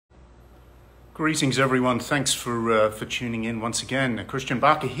Greetings, everyone. Thanks for tuning in once again. Christian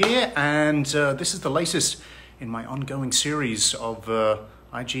Barker here, and this is the latest in my ongoing series of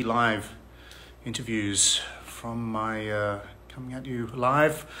IG Live interviews from my coming at you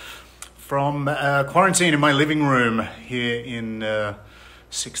live from quarantine in my living room here in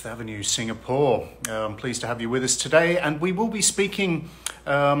 6th Avenue, Singapore. I'm pleased to have you with us today, and we will be speaking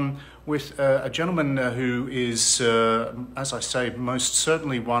with a gentleman who is, as I say, most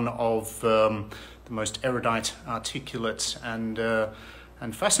certainly one of the most erudite, articulate, and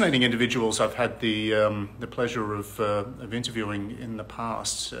fascinating individuals I've had the pleasure of interviewing in the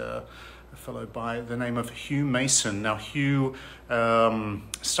past. A fellow by the name of Hugh Mason. Now, Hugh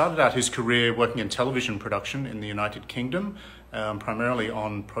started out his career working in television production in the United Kingdom, primarily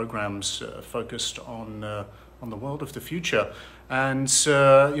on programs focused on the world of the future. And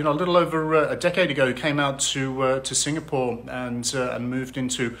a little over a decade ago, he came out to Singapore and moved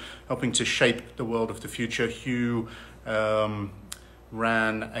into helping to shape the world of the future. Hugh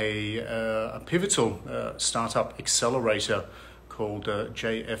ran a pivotal startup accelerator called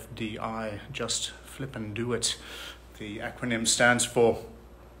JFDI, Just Flip and Do It, the acronym stands for.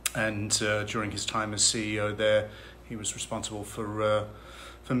 And during his time as CEO there, he was responsible for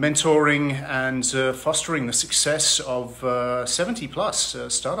mentoring and fostering the success of 70 plus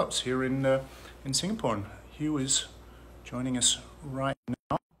startups here in Singapore. And Hugh is joining us right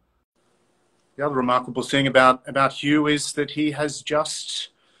now. The other remarkable thing about Hugh is that he has just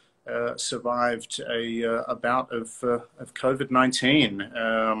survived a bout of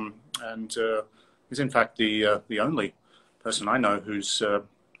COVID-19, and is in fact the only person I know who's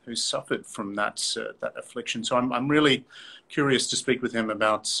suffered from that affliction. So I'm really curious to speak with him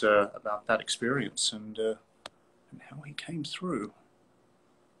about that experience and how he came through.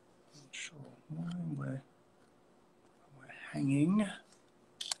 I'm not sure why we're hanging. I'm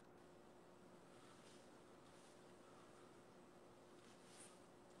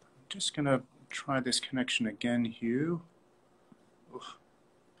just going to try this connection again, Hugh. Oof.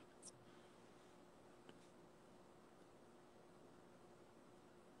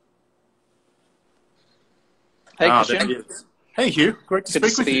 Hey, Christian. Hey, Hugh. Great to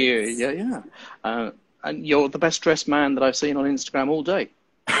Good speak with see you. Yeah. And you're the best dressed man that I've seen on Instagram all day,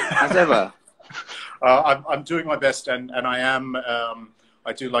 as ever. I'm doing my best, and I am.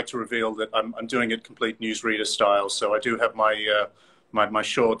 I do like to reveal that I'm doing it complete newsreader style. So I do have my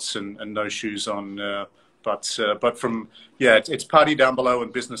shorts and no shoes on. But from it's party down below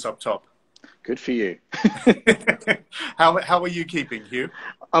and business up top. Good for you. How are you keeping, Hugh?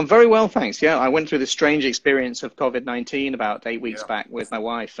 I'm very well, thanks. Yeah, I went through this strange experience of COVID-19 about 8 weeks back with my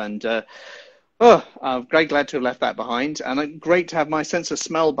wife, and I'm very glad to have left that behind, and great to have my sense of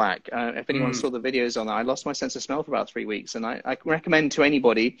smell back. If anyone saw the videos on that, I lost my sense of smell for about 3 weeks, and I recommend to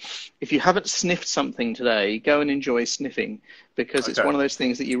anybody, if you haven't sniffed something today, go and enjoy sniffing, because it's one of those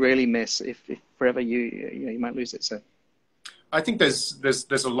things that you really miss if forever you might lose it. So I think there's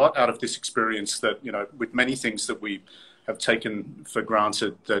a lot out of this experience that, with many things that we have taken for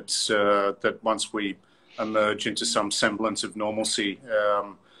granted, that once we emerge into some semblance of normalcy,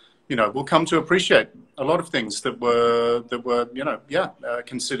 we'll come to appreciate a lot of things that were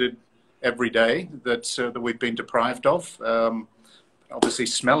considered every day that we've been deprived of. Obviously,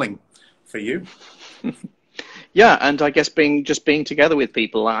 smelling for you. Yeah, and I guess being together with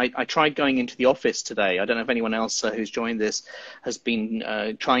people. I tried going into the office today. I don't know if anyone else who's joined this has been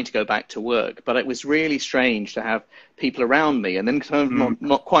trying to go back to work, but it was really strange to have people around me and then kind of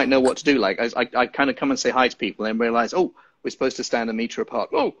not quite know what to do. Like I kind of come and say hi to people and realize, oh, we're supposed to stand a meter apart.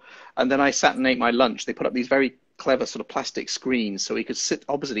 Oh, and then I sat and ate my lunch. They put up these very clever sort of plastic screens so we could sit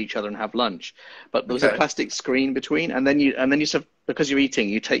opposite each other and have lunch, but there was a plastic screen between, and then you sort of, because you're eating,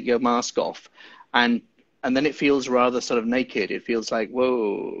 you take your mask off, and then it feels rather sort of naked. It feels like,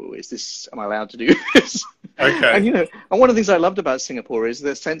 whoa, am I allowed to do this? Okay. And, and one of the things I loved about Singapore is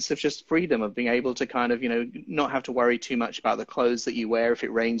the sense of just freedom of being able to kind of, not have to worry too much about the clothes that you wear. If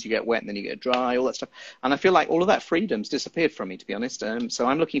it rains, you get wet and then you get dry, all that stuff. And I feel like all of that freedom's disappeared from me, to be honest. So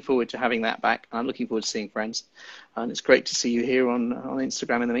I'm looking forward to having that back. I'm looking forward to seeing friends. And it's great to see you here on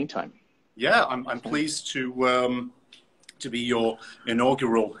Instagram in the meantime. Yeah, I'm pleased to be your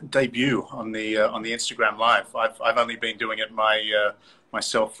inaugural debut on the Instagram Live. I've only been doing it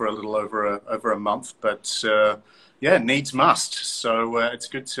myself for a little over a month, but needs must. So it's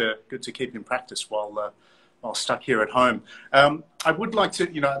good to keep in practice while stuck here at home. I would like to,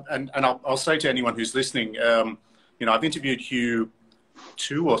 and I'll say to anyone who's listening, I've interviewed Hugh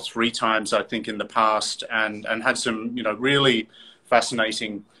 2 or 3 times, I think, in the past, and had some really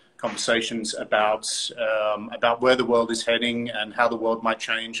fascinating conversations about where the world is heading and how the world might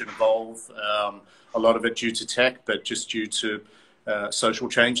change and evolve. A lot of it due to tech, but just due to social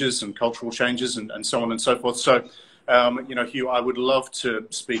changes and cultural changes and so on and so forth. So, you know, Hugh, I would love to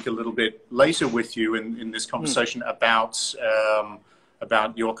speak a little bit later with you in this conversation about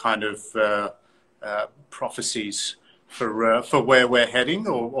your kind of prophecies for where we're heading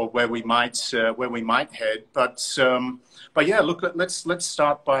or where we might head. But yeah, look, let's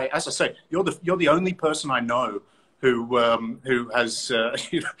start by, as I say, you're the only person I know who has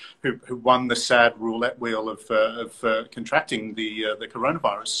you know, who won the sad roulette wheel of contracting the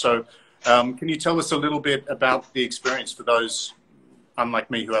coronavirus. So, can you tell us a little bit about the experience for those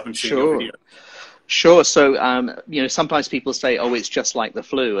unlike me who haven't seen your video? Sure. So, you know, sometimes people say, "Oh, it's just like the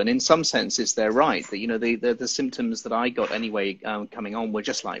flu," and in some senses, they're right. That, you know, the symptoms that I got anyway coming on were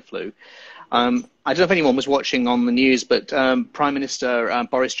just like flu. I don't know if anyone was watching on the news, but Prime Minister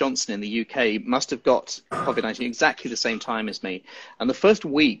Boris Johnson in the UK must have got COVID-19 exactly the same time as me. And the first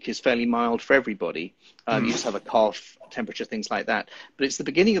week is fairly mild for everybody. You just have a cough, temperature, things like that. But it's the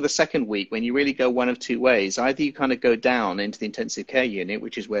beginning of the second week when you really go one of two ways. Either you kind of go down into the intensive care unit,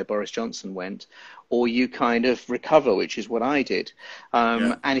 which is where Boris Johnson went, or you kind of recover, which is what I did.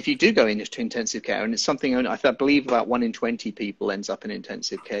 And if you do go into intensive care, and it's something I believe about 1 in 20 people ends up in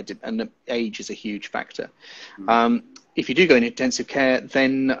intensive care, and the age is a huge factor. If you do go into intensive care,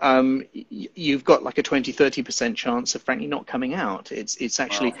 then you've got like a 20-30% chance of frankly not coming out. It's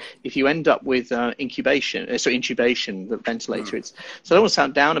actually, if you end up with intubation, the ventilator. So I don't want to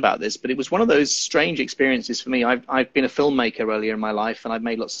sound down about this, but it was one of those strange experiences for me. I've been a filmmaker earlier in my life, and I've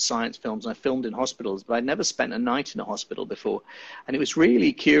made lots of science films, and I filmed in hospitals, but I'd never spent a night in a hospital before. And it was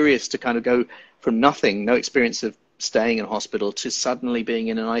really curious to kind of go from nothing, no experience of staying in a hospital, to suddenly being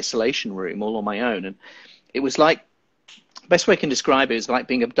in an isolation room all on my own. And it was like, best way I can describe it is like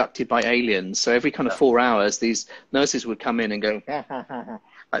being abducted by aliens. So every kind of 4 hours, these nurses would come in and go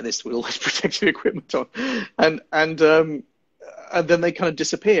like this with all this protective equipment on, and then they kind of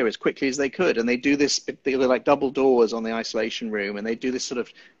disappear as quickly as they could. And they do this, they're like double doors on the isolation room, and they do this sort of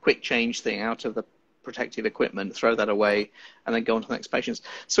quick change thing out of the protective equipment, throw that away, and then go on to the next patients.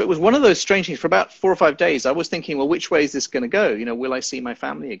 So it was one of those strange things. For about 4 or 5 days, I was thinking, well, which way is this going to go? You know, will I see my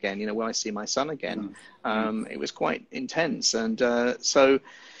family again? You know, will I see my son again? It was quite intense. And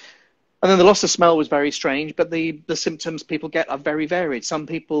and then the loss of smell was very strange, but the symptoms people get are very varied. Some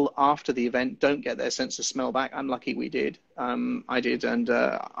people after the event don't get their sense of smell back. I'm lucky we did. I did, and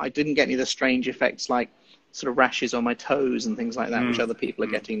I didn't get any of the strange effects like sort of rashes on my toes and things like that, which other people are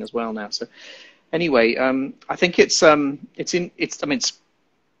getting as well now. So anyway, I think it's a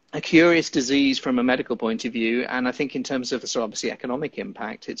curious disease from a medical point of view, and I think in terms of so obviously economic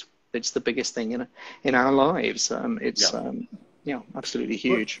impact, it's the biggest thing in our lives. Absolutely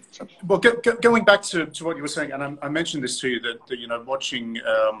huge. Well, going back to what you were saying, and I mentioned this to you that you know, watching,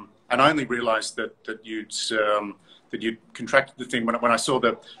 and I only realised that you'd contracted the thing when I saw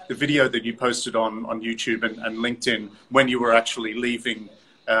the video that you posted on YouTube and LinkedIn when you were actually leaving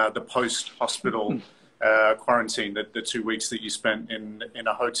the post-hospital quarantine, the 2 weeks that you spent in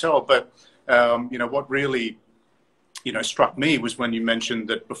a hotel. But you know, what really, you know, struck me was when you mentioned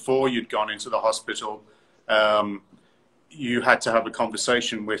that before you'd gone into the hospital, you had to have a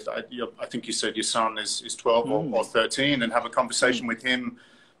conversation with, I think you said your son is 12 or 13, and have a conversation with him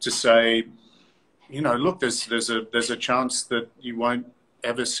to say, you know, look, there's a chance that you won't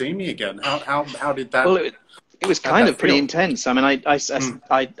ever see me again. How did that? Well, it was kind of pretty intense. I mean,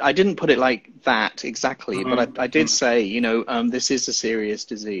 I didn't put it like that exactly, but I did say, you know, this is a serious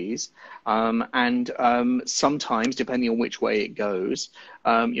disease, and sometimes, depending on which way it goes,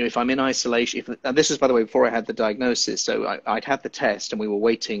 you know, if I'm in isolation, and this is, by the way, before I had the diagnosis, so I'd had the test and we were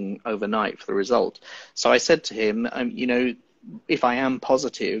waiting overnight for the result. So I said to him, you know, if I am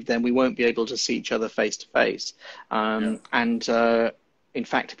positive, then we won't be able to see each other face to face, and in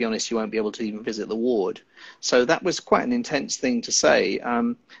fact, to be honest, you won't be able to even visit the ward. So that was quite an intense thing to say.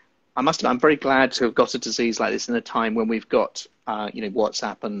 I must admit, I'm very glad to have got a disease like this in a time when we've got, you know,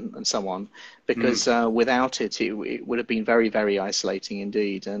 WhatsApp and so on, because without it, it would have been very, very isolating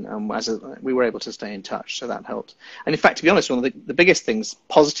indeed. And we were able to stay in touch, so that helped. And in fact, to be honest, one of the biggest things,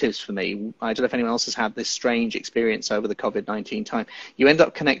 positives for me, I don't know if anyone else has had this strange experience over the COVID-19 time, you end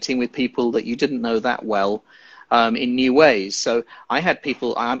up connecting with people that you didn't know that well, in new ways. So I had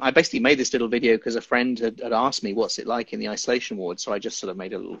people, I basically made this little video because a friend had asked me what's it like in the isolation ward. So I just sort of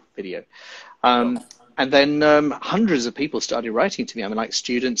made a little video. And then hundreds of people started writing to me. I mean, like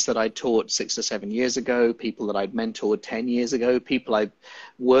students that I taught 6 or 7 years ago, people that I'd mentored 10 years ago, people I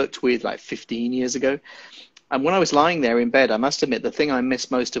worked with like 15 years ago. And when I was lying there in bed, I must admit the thing I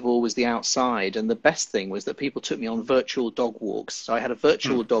missed most of all was the outside. And the best thing was that people took me on virtual dog walks. So I had a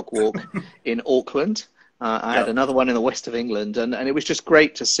virtual dog walk in Auckland. I had another one in the west of England. And it was just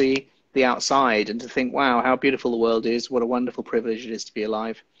great to see the outside and to think, wow, how beautiful the world is. What a wonderful privilege it is to be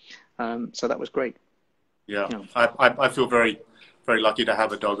alive. So that was great. Yeah, I feel very, very lucky to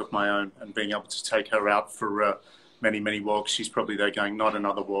have a dog of my own and being able to take her out for many, many walks. She's probably there going, not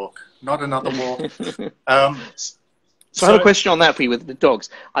another walk, not another walk. So I have a question on that for you with the dogs.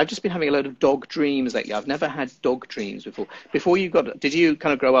 I've just been having a load of dog dreams lately. I've never had dog dreams before. Did you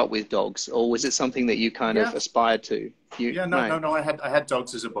kind of grow up with dogs, or was it something that you kind of aspired to? No. I had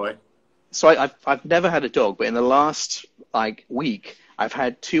dogs as a boy. So I've never had a dog, but in the last week, I've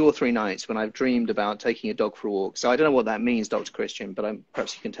had 2 or 3 nights when I've dreamed about taking a dog for a walk. So I don't know what that means, Dr. Christian, but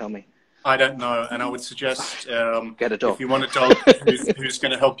perhaps you can tell me. I don't know, and I would suggest get a dog. If you want a dog who's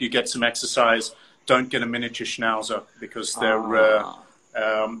going to help you get some exercise, don't get a miniature schnauzer because they're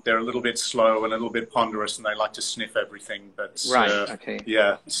a little bit slow and a little bit ponderous, and they like to sniff everything. But okay.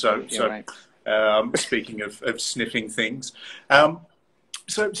 Yeah. So right. Speaking of sniffing things,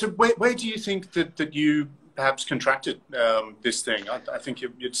 so where do you think that you perhaps contracted this thing? I think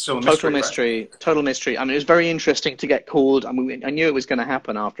it's still a mystery. Total mystery, right? Total mystery. I mean, it was very interesting to get called. I mean, I knew it was going to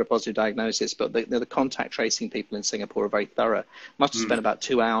happen after a positive diagnosis, but the contact tracing people in Singapore are very thorough. Must have spent about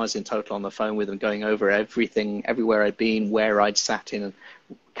 2 hours in total on the phone with them, going over everything, everywhere I'd been, where I'd sat in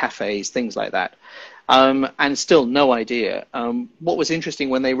cafes, things like that. And still no idea. What was interesting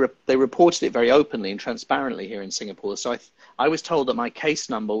when they reported it very openly and transparently here in Singapore. So I was told that my case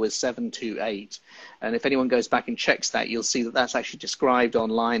number was 728. And if anyone goes back and checks that, you'll see that that's actually described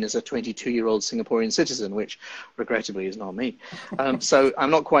online as a 22-year-old Singaporean citizen, which regrettably is not me. So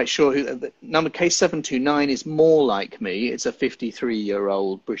I'm not quite sure who the number. Case 729 is more like me. It's a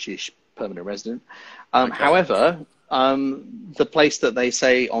 53-year-old British permanent resident. Okay. However, the place that they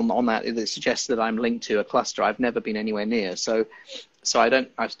say on that, it suggests that I'm linked to a cluster I've never been anywhere near. So I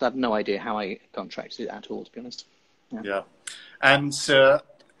have no idea how I contracted it at all, to be honest. Yeah. And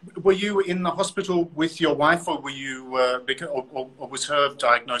were you in the hospital with your wife, or were you, or was her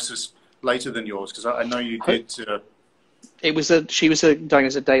diagnosis later than yours? Because I know you did. She was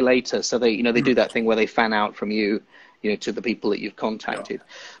diagnosed a day later. So they do that thing where they fan out from you, to the people that you've contacted.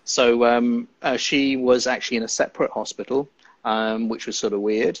 Yeah. So she was actually in a separate hospital, which was sort of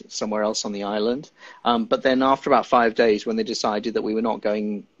weird, somewhere else on the island. But then after about 5 days, when they decided that we were not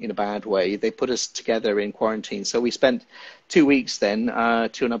going in a bad way, they put us together in quarantine. So we spent 2 weeks then,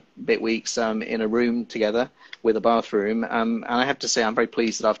 2 and a bit weeks in a room together with a bathroom. And I have to say, I'm very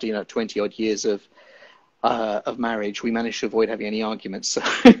pleased that after 20-odd years of marriage, we managed to avoid having any arguments. So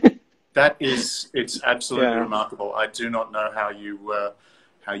it's absolutely remarkable. I do not know how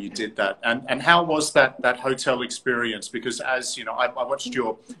you did that, and how was that hotel experience? Because as you know, I watched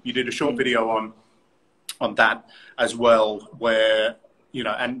you did a short video on that as well, where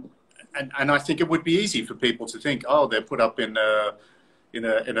and I think it would be easy for people to think, oh, they're put up in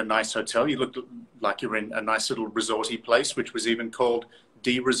a nice hotel. You look like you're in a nice little resorty place, which was even called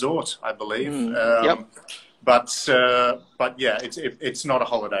D Resort, I believe. Yep. But yeah, it's not a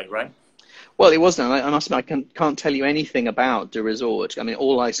holiday, right? Well, it wasn't. I must admit, I can't tell you anything about the resort. I mean,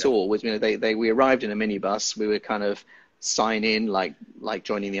 all I saw was, we arrived in a minibus. We were kind of sign in like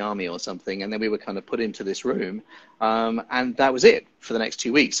joining the army or something, and then we were kind of put into this room, and that was it for the next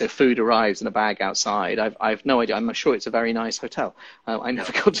 2 weeks. So food arrives in a bag outside. I've no idea. I'm sure it's a very nice hotel. I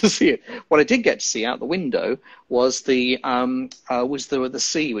never got to see it. What I did get to see out the window was the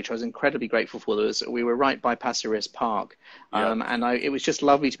sea, which I was incredibly grateful for. We were right by Pasir Ris Park, and it was just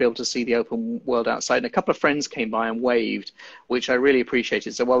lovely to be able to see the open world outside. And a couple of friends came by and waved, which I really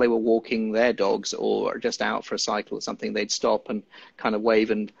appreciated. So while they were walking their dogs or just out for a cycle or something, they'd stop and kind of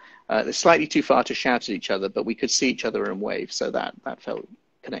wave, and they're slightly too far to shout at each other, but we could see each other and wave, so that felt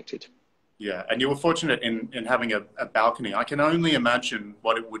connected. Yeah, and you were fortunate in having a balcony. I can only imagine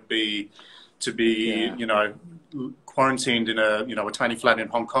what it would be to be, quarantined in a tiny flat in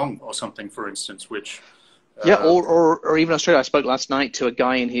Hong Kong or something, for instance, which... or even Australia. I spoke last night to a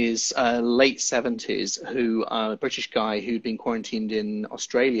guy in his late 70s, a British guy who'd been quarantined in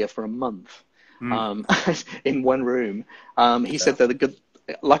Australia for a month. In one room. He said that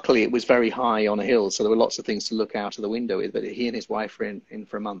luckily it was very high on a hill, so there were lots of things to look out of the window with, but he and his wife were in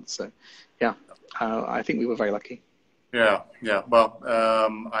for a month. So I think we were very lucky. Yeah. Well,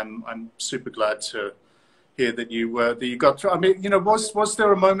 I'm super glad to hear that you got through. I mean, was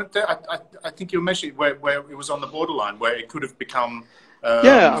there a moment there? I think you mentioned where it was on the borderline, where it could have become.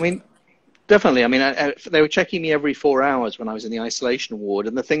 I mean, Definitely. I mean, they were checking me every 4 hours when I was in the isolation ward,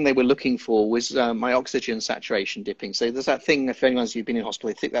 and the thing they were looking for was my oxygen saturation dipping. So there's that thing, if anyone's you've been in hospital,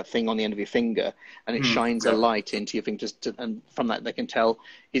 they stick that thing on the end of your finger, and it shines a light into your finger, and from that they can tell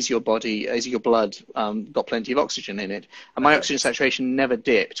is your blood got plenty of oxygen in it. And my oxygen saturation never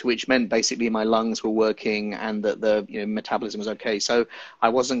dipped, which meant basically my lungs were working and that the metabolism was okay. So I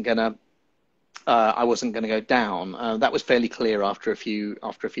wasn't gonna go down. That was fairly clear after a few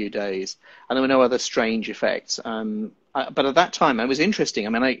days, and there were no other strange effects. But at that time, it was interesting. I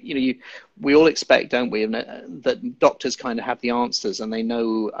mean, we all expect, don't we, that doctors kind of have the answers and they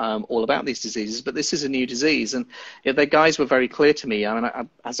know all about these diseases. But this is a new disease, and the guys were very clear to me. I mean,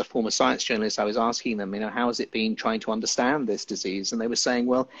 as a former science journalist, I was asking them, how has it been trying to understand this disease? And they were saying,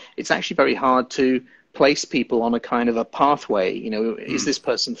 well, it's actually very hard to place people on a kind of a pathway. Is this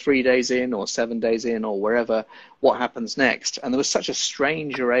person 3 days in or 7 days in or wherever? What happens next? And there was such a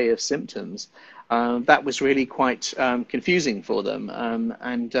strange array of symptoms that was really quite confusing for them.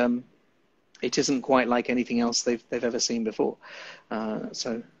 And it isn't quite like anything else they've ever seen before.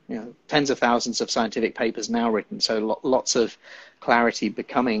 So tens of thousands of scientific papers now written. So lots of clarity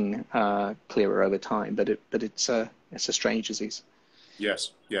becoming clearer over time. But it's a strange disease.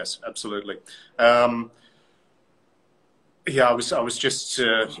 Yes, absolutely. I was just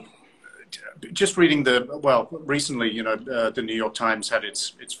reading recently, the New York Times had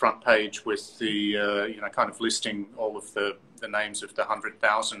its front page with the, kind of listing all of the names of the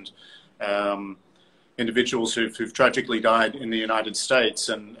 100,000 individuals who've tragically died in the United States,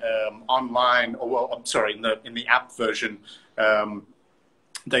 and online, in the app version,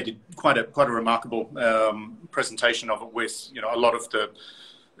 they did quite a remarkable presentation of it with a lot of the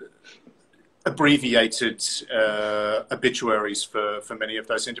abbreviated obituaries for many of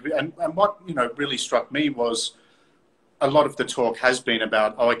those interviews. And what really struck me was a lot of the talk has been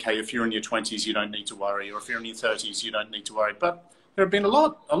about, okay, if you're in your 20s, you don't need to worry, or if you're in your 30s, you don't need to worry. But there have been a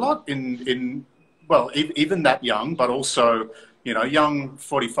lot in even that young, but also young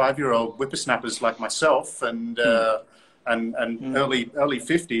 45-year-old whippersnappers like myself, and early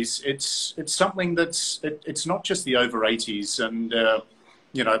 50s. It's something it's not just the over 80s, and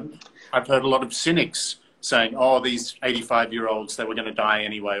I've heard a lot of cynics saying, oh, these 85-year-olds, they were going to die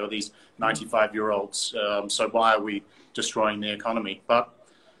anyway, or these 95-year-olds, so why are we destroying the economy? But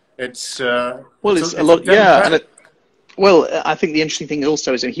it's a lot, yeah. Well, I think the interesting thing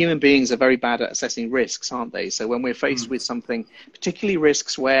also is that human beings are very bad at assessing risks, aren't they? So when we're faced with something, particularly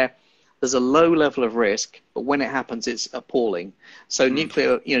risks where there's a low level of risk, but when it happens, it's appalling. So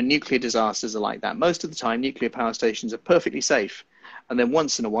nuclear disasters are like that. Most of the time, nuclear power stations are perfectly safe. And then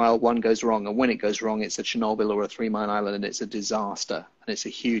once in a while, one goes wrong. And when it goes wrong, it's a Chernobyl or a 3 Mile Island, and it's a disaster. And it's a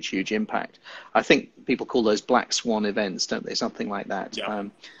huge, huge impact. I think people call those black swan events, don't they? Something like that. Yeah.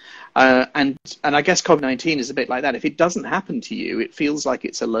 And I guess COVID-19 is a bit like that. If it doesn't happen to you, it feels like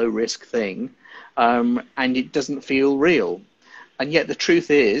it's a low risk thing, and it doesn't feel real. And yet the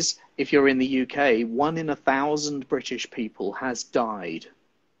truth is, if you're in the UK, 1 in 1,000 British people has died.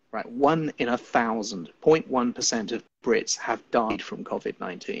 Right, 1 in 1,000, 0.1% of Brits have died from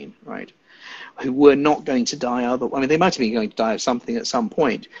COVID-19. Right, who were not going to die I mean, they might have been going to die of something at some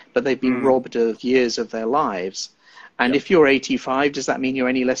point, but they've been robbed of years of their lives. And if you're 85, does that mean you're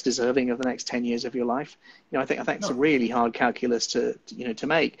any less deserving of the next 10 years of your life? I think it's a really hard calculus to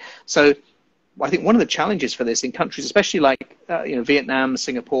make. So I think one of the challenges for this in countries, especially like Vietnam,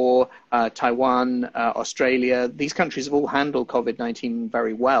 Singapore, Taiwan, Australia, these countries have all handled COVID-19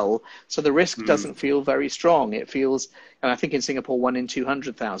 very well. So the risk doesn't feel very strong. It feels, and I think in Singapore, 1 in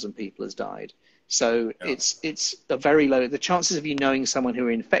 200,000 people has died. So it's a very low. The chances of you knowing someone who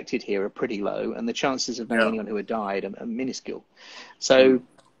are infected here are pretty low, and the chances of knowing anyone who had died are minuscule. So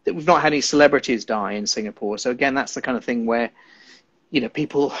we've not had any celebrities die in Singapore. So again, that's the kind of thing where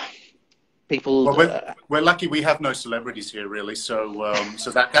people. Well, we're lucky we have no celebrities here, really. So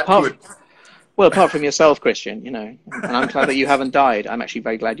that could. Well, apart from yourself, Christian, and I'm glad that you haven't died. I'm actually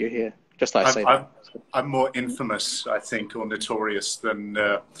very glad you're here. Just like I say that. I'm more infamous, I think, or notorious than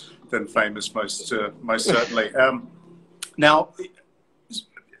famous, most certainly. Now,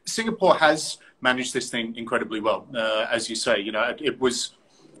 Singapore has managed this thing incredibly well, as you say. It was.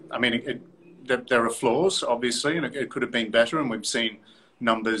 I mean, there are flaws, obviously, and it could have been better, and we've seen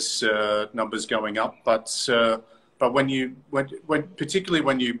numbers going up, but particularly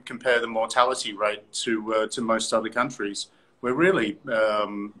when you compare the mortality rate to most other countries, we're really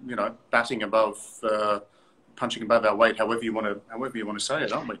batting above, punching above our weight, however you want to say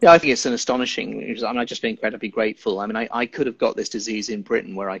it, aren't we? Yeah, I think it's an astonishing. I'm just being incredibly grateful. I mean, I could have got this disease in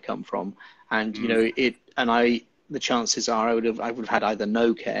Britain, where I come from, and the chances are I would have had either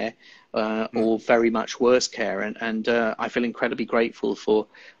no care or very much worse care. And I feel incredibly grateful for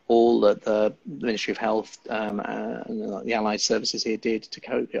all that the Ministry of Health and the Allied Services here did to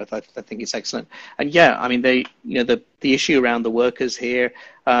cope. I think it's excellent. And yeah, I mean, the issue around the workers here,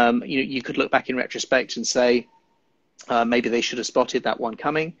 you could look back in retrospect and say maybe they should have spotted that one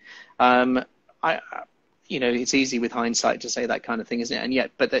coming. It's easy with hindsight to say that kind of thing, isn't it? And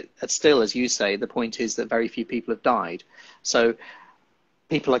yet, but that still, as you say, the point is that very few people have died. So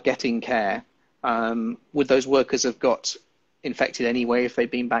people are getting care. Would those workers have got infected anyway if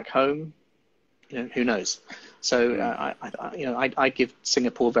they'd been back home? Who knows? So I give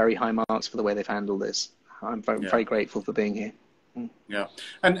Singapore very high marks for the way they've handled this. I'm very grateful for being here. Yeah,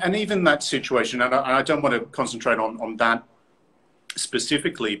 and even that situation, and I don't want to concentrate on that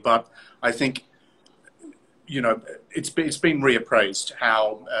specifically, but I think it's been reappraised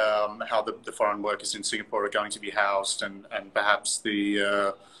how the foreign workers in Singapore are going to be housed, and perhaps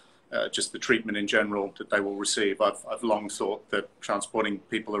just the treatment in general that they will receive. I've long thought that transporting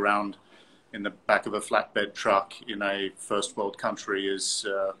people around in the back of a flatbed truck in a first world country is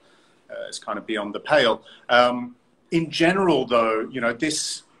kind of beyond the pale. In general, though,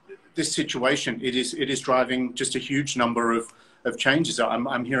 this situation, it is driving just a huge number of changes.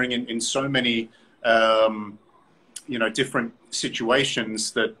 I'm hearing in so many different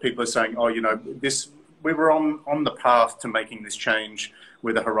situations that people are saying, we were on the path to making this change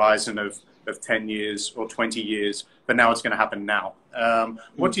with a horizon of 10 years or 20 years, but now it's going to happen now.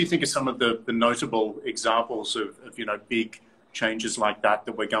 What do you think are some of the notable examples of big changes like that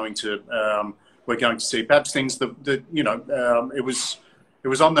we're going to see? Perhaps things that it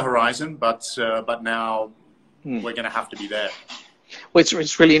was on the horizon, but now we're going to have to be there. Well,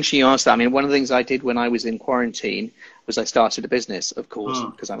 it's really interesting you asked that. I mean, one of the things I did when I was in quarantine was I started a business, of course,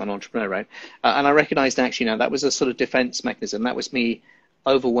 because I'm an entrepreneur, right? And I recognized actually that was a sort of defense mechanism. That was me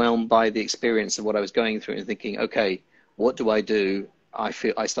overwhelmed by the experience of what I was going through and thinking, okay, what do I do? I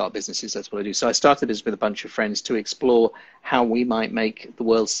start businesses, that's what I do. So I started this with a bunch of friends to explore how we might make the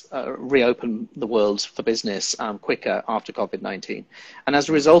world's, reopen the world for business quicker after COVID-19. And as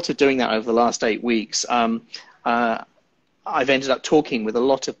a result of doing that over the last 8 weeks, I've ended up talking with a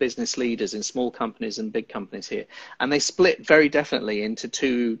lot of business leaders in small companies and big companies here, and they split very definitely into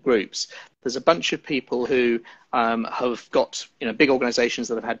two groups. There's a bunch of people who have got big organizations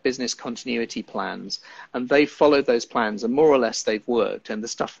that have had business continuity plans, and they've followed those plans, and more or less they've worked, and the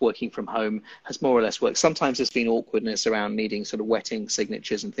stuff working from home has more or less worked. Sometimes there's been awkwardness around needing sort of wetting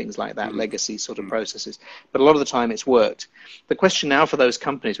signatures and things like that, legacy sort of processes, but a lot of the time it's worked. The question now for those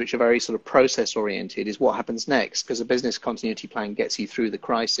companies which are very sort of process oriented is what happens next, because a business continuity plan gets you through the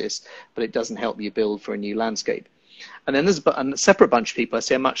crisis, but it doesn't help you build for a new landscape. And then there's a separate bunch of people, I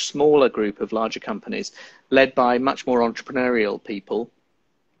say a much smaller group of larger companies, led by much more entrepreneurial people,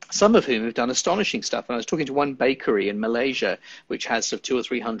 some of whom have done astonishing stuff. And I was talking to one bakery in Malaysia, which has sort of 200 or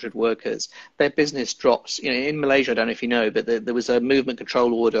 300 workers. Their business drops, in Malaysia, I don't know if you know, but there was a movement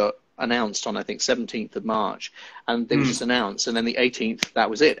control order announced on, I think, 17th of March. And it was just announced. And then the 18th,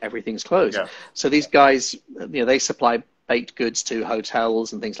 that was it. Everything's closed. Yeah. So these guys, they supply baked goods to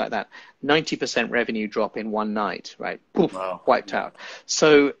hotels and things like that. 90% revenue drop in one night, right? Poof, wow. Wiped out.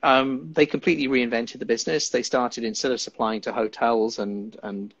 So they completely reinvented the business. They started, instead of supplying to hotels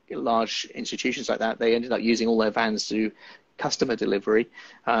and large institutions like that, they ended up using all their vans to do customer delivery,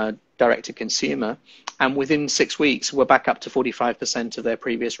 direct to consumer. And within 6 weeks, we're back up to 45% of their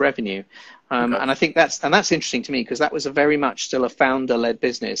previous revenue. And I think that's interesting to me, because that was a very much still a founder-led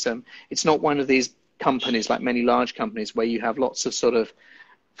business. It's not one of these companies like many large companies where you have lots of sort of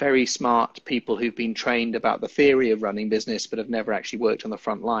very smart people who've been trained about the theory of running business but have never actually worked on the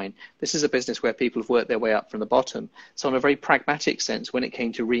front line. This is a business where people have worked their way up from the bottom. So in a very pragmatic sense, when it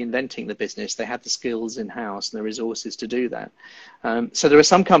came to reinventing the business, they had the skills in-house and the resources to do that. So there are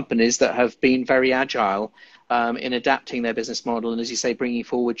some companies that have been very agile in adapting their business model and, as you say, bringing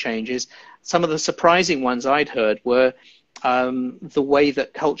forward changes. Some of the surprising ones I'd heard were the way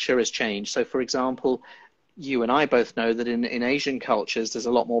that culture has changed. So, for example, you and I both know that in Asian cultures, there's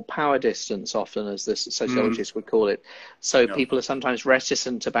a lot more power distance often, as the sociologists would call it. So people are sometimes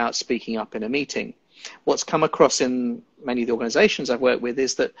reticent about speaking up in a meeting. What's come across in many of the organizations I've worked with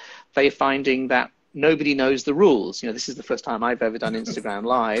is that they're finding that nobody knows the rules. This is the first time I've ever done Instagram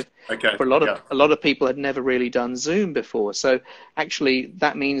Live. For a lot of people had never really done Zoom before. So actually,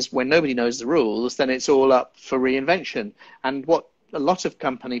 that means when nobody knows the rules, then it's all up for reinvention. And what a lot of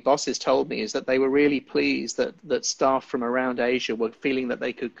company bosses told me is that they were really pleased that staff from around Asia were feeling that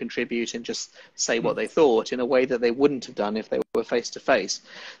they could contribute and just say what they thought in a way that they wouldn't have done if they were face to face.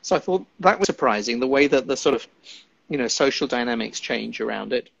 So I thought that was surprising, the way that the sort of, social dynamics change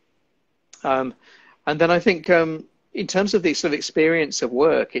around it. And then I think in terms of the sort of experience of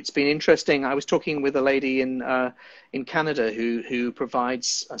work, it's been interesting. I was talking with a lady in Canada who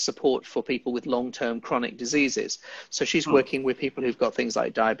provides support for people with long-term chronic diseases. So she's working with people who've got things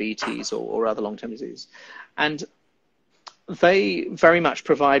like diabetes or other long-term diseases. And they very much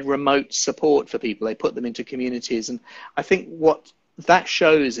provide remote support for people. They put them into communities. And I think what that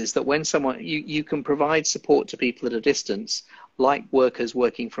shows is that when you can provide support to people at a distance, like workers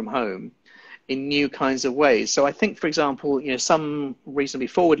working from home, in new kinds of ways. So I think, for example, some reasonably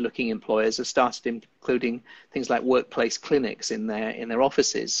forward-looking employers have started including things like workplace clinics in their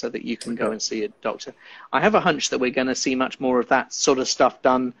offices so that you can go and see a doctor. I have a hunch that we're going to see much more of that sort of stuff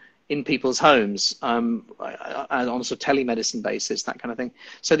done in people's homes on a sort of telemedicine basis, that kind of thing.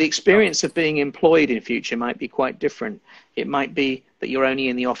 So the experience of being employed in future might be quite different. It might be that you're only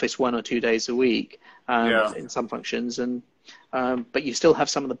in the office 1 or 2 days a week in some functions, and but you still have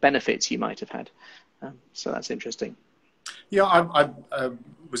some of the benefits you might have had. So that's interesting. Yeah, I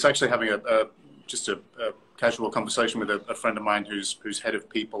was actually having just a casual conversation with a friend of mine who's head of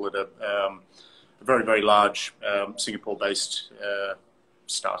people at a very, very large Singapore-based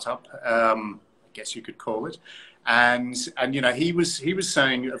startup, I guess you could call it. And he was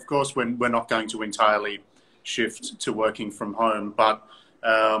saying, of course, we're not going to entirely shift to working from home, but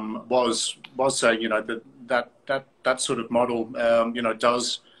was saying, that sort of model,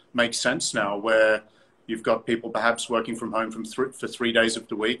 does make sense now, where you've got people perhaps working from home for 3 days of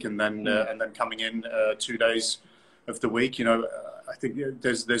the week, and then coming in 2 days of the week. I think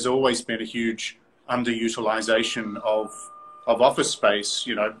there's always been a huge underutilization of office space.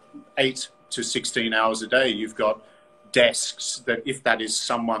 8 to 16 hours a day. You've got desks that, if that is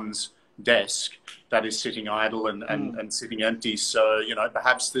someone's desk, that is sitting idle and sitting empty. So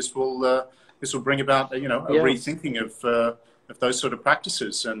perhaps this will bring about a rethinking of those sort of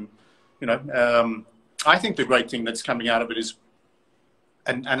practices. And I think the great thing that's coming out of it is,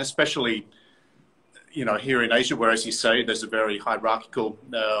 and especially here in Asia, where, as you say, there's a very hierarchical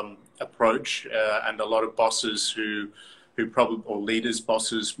approach, and a lot of bosses who probably, or leaders,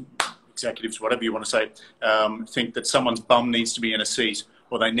 bosses, executives, whatever you want to say, think that someone's bum needs to be in a seat,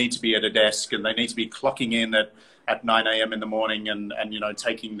 or they need to be at a desk, and they need to be clocking in at 9 a.m. in the morning and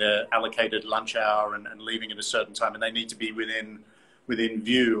taking their allocated lunch hour and leaving at a certain time, and they need to be within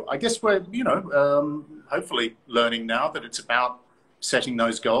view. I guess we're hopefully learning now that it's about setting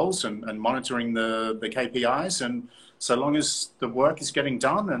those goals and monitoring the KPIs, and so long as the work is getting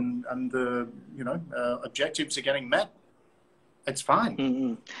done and the objectives are getting met, it's fine.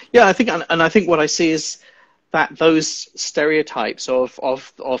 Mm-hmm. Yeah, I think what I see is that those stereotypes of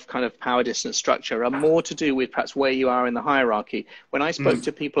kind of power distance structure are more to do with perhaps where you are in the hierarchy. When I spoke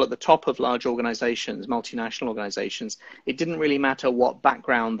to people at the top of large organizations, multinational organizations, it didn't really matter what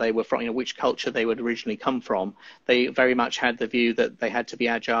background they were from, which culture they would originally come from. They very much had the view that they had to be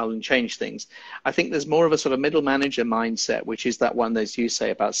agile and change things. I think there's more of a sort of middle manager mindset, which is that one, as you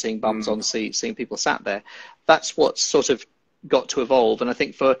say, about seeing bums on seats, seeing people sat there. That's what's sort of got to evolve. And I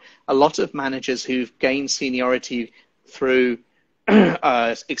think for a lot of managers who've gained seniority through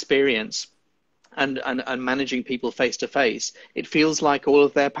experience and managing people face to face, it feels like all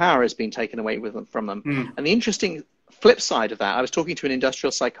of their power has been taken away from them. And the interesting flip side of that, I was talking to an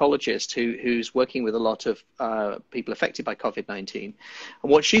industrial psychologist who's working with a lot of people affected by COVID-19.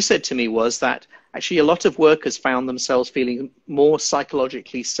 And what she said to me was that actually a lot of workers found themselves feeling more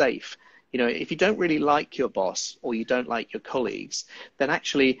psychologically safe. If you don't really like your boss or you don't like your colleagues, then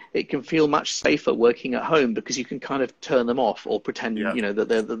actually it can feel much safer working at home, because you can kind of turn them off or pretend,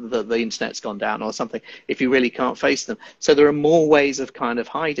 that the internet's gone down or something if you really can't face them. So there are more ways of kind of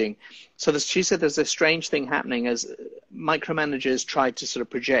hiding. So she said there's a strange thing happening as micromanagers tried to sort of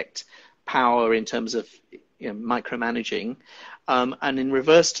project power in terms of micromanaging. And in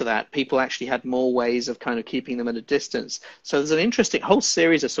reverse to that, people actually had more ways of kind of keeping them at a distance. So there's an interesting whole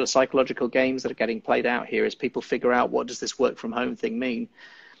series of sort of psychological games that are getting played out here as people figure out, what does this work from home thing mean?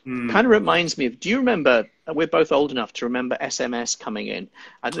 Kind of reminds me of, do you remember, we're both old enough to remember SMS coming in.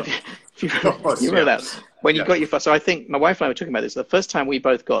 I don't know if you remember that. When you got your first, so I think my wife and I were talking about this. The first time we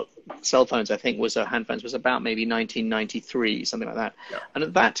both got cell phones, I think, hand phones, was about maybe 1993, something like that. Yeah. And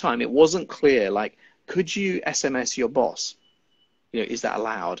at that time, it wasn't clear, like, could you SMS your boss? Is that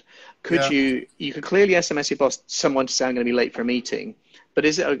allowed? Could you could clearly SMS your boss, someone to say, I'm going to be late for a meeting, but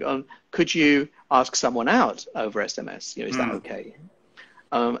is it could you ask someone out over SMS? Is that okay?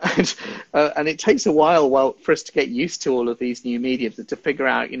 And it takes a while for us to get used to all of these new mediums and to figure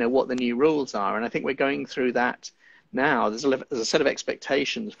out, what the new rules are. And I think we're going through that now. There's a set of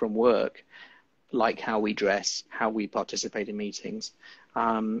expectations from work, like how we dress, how we participate in meetings,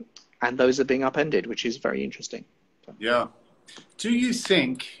 and those are being upended, which is very interesting. Yeah. Do you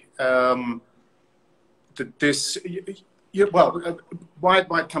think that this? Why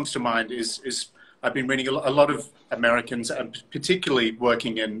it comes to mind is I've been reading a lot of Americans, and particularly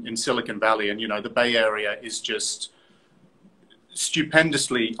working in Silicon Valley, and the Bay Area is just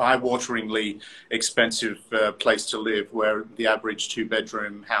stupendously, eye-wateringly expensive place to live, where the average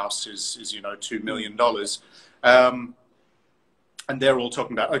two-bedroom house is $2 million. And they're all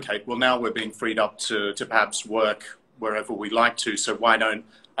talking about, okay, well, now we're being freed up to perhaps work wherever we like to, so why don't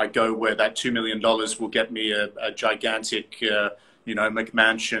I go where that $2 million will get me a gigantic,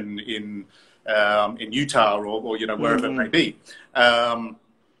 McMansion in Utah or wherever it may be.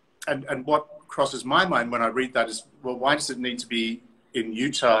 And what crosses my mind when I read that is, well, why does it need to be in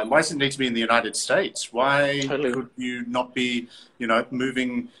Utah? Why does it need to be in the United States? Why could you not be,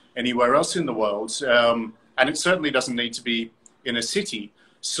 moving anywhere else in the world? And it certainly doesn't need to be in a city.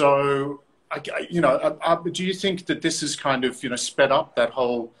 So, do you think that this has kind of, sped up that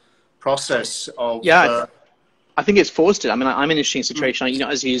whole process of... Yeah, I think it's forced it. I mean, I'm in an interesting situation.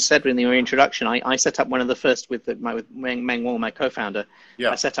 As you said in your introduction, I set up one of the first with Meng Wong, my co-founder.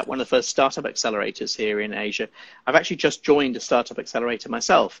 Yeah. I set up one of the first startup accelerators here in Asia. I've actually just joined a startup accelerator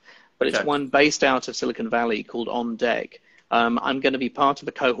myself, but it's one based out of Silicon Valley called On Deck. I'm going to be part of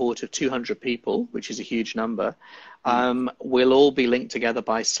a cohort of 200 people, which is a huge number. We'll all be linked together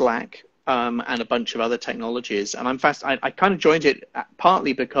by Slack. And a bunch of other technologies. And I kind of joined it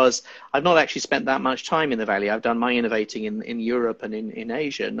partly because I've not actually spent that much time in the Valley. I've done my innovating in Europe and in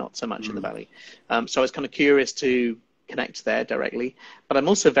Asia, not so much in the Valley. So I was kind of curious to connect there directly. But I'm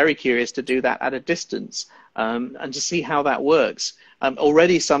also very curious to do that at a distance and to see how that works.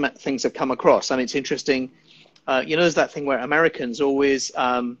 Already some things have come across. I mean, it's interesting. There's that thing where Americans always,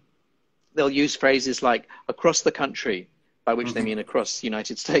 they'll use phrases like across the country, by which they mean across the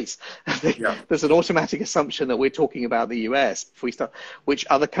United States. There's an automatic assumption that we're talking about the US before we start, which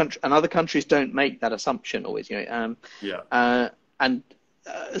other countries don't make that assumption always. So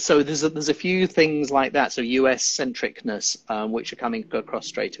there's a few things like that. So US centricness, which are coming across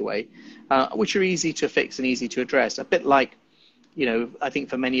straight away, which are easy to fix and easy to address. A bit like, I think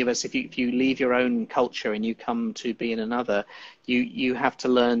for many of us, if you leave your own culture and you come to be in another, you have to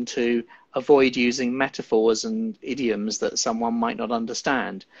learn to avoid using metaphors and idioms that someone might not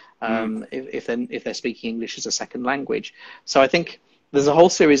understand if they're speaking English as a second language. So I think there's a whole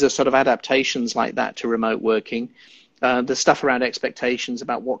series of sort of adaptations like that to remote working. The stuff around expectations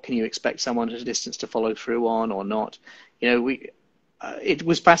about what can you expect someone at a distance to follow through on or not. It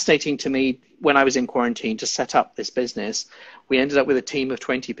was fascinating to me when I was in quarantine to set up this business. We ended up with a team of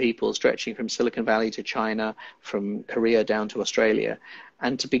 20 people stretching from Silicon Valley to China, from Korea down to Australia.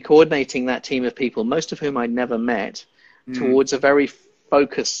 And to be coordinating that team of people, most of whom I'd never met, towards a very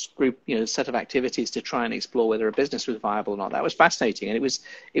focused group, set of activities to try and explore whether a business was viable or not. That was fascinating. And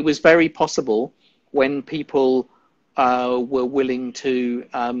it was very possible when people were willing to,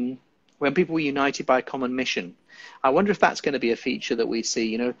 when people were united by a common mission. I wonder if that's going to be a feature that we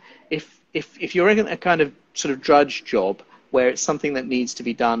see. If you're in a kind of sort of drudge job where it's something that needs to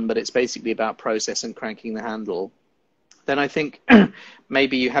be done, but it's basically about process and cranking the handle, then I think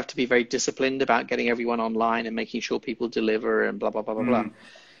maybe you have to be very disciplined about getting everyone online and making sure people deliver and blah, blah, blah, blah, blah.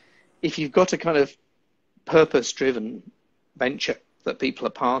 If you've got a kind of purpose-driven venture that people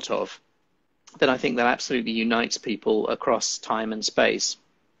are part of, then I think that absolutely unites people across time and space.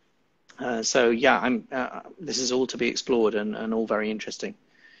 This is all to be explored and all very interesting.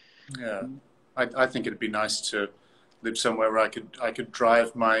 Yeah, I think it'd be nice to live somewhere where I could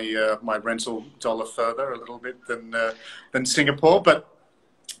drive my my rental dollar further a little bit than Singapore. But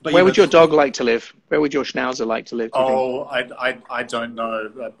where would your dog like to live? Where would your Schnauzer like to live? I don't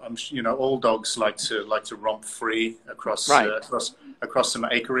know. All dogs like to romp free across some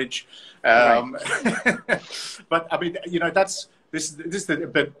acreage. But I mean, that's this.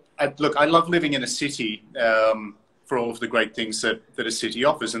 But look, I love living in a city for all of the great things that a city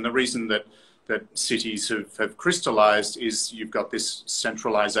offers, and the reason that cities have crystallized is you've got this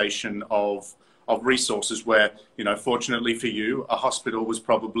centralization of resources where, fortunately for you, a hospital was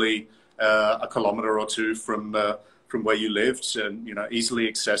probably a kilometer or two from where you lived and, easily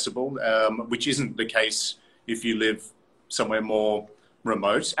accessible, which isn't the case if you live somewhere more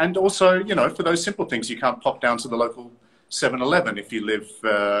remote. And also, for those simple things, you can't pop down to the local 7-Eleven if you live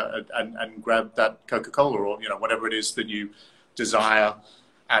and grab that Coca-Cola or whatever it is that you desire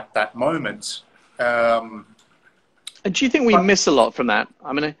at that moment. And do you think we miss a lot from that?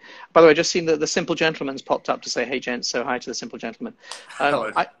 I mean, by the way, I just seen that the Simple Gentleman's popped up to say, "Hey, gents, so hi to the Simple Gentleman."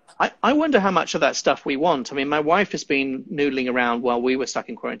 Hello. I wonder how much of that stuff we want. I mean, my wife has been noodling around while we were stuck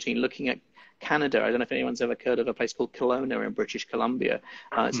in quarantine, looking at Canada. I don't know if anyone's ever heard of a place called Kelowna in British Columbia.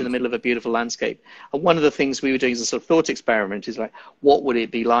 It's in the middle of a beautiful landscape. And one of the things we were doing as a sort of thought experiment is like, what would it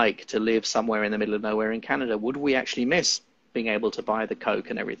be like to live somewhere in the middle of nowhere in Canada? Would we actually miss being able to buy the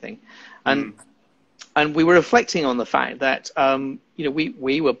Coke and everything? And we were reflecting on the fact that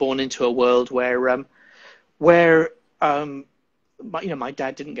we were born into a world where my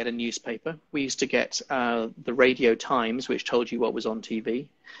dad didn't get a newspaper. We used to get the Radio Times, which told you what was on TV.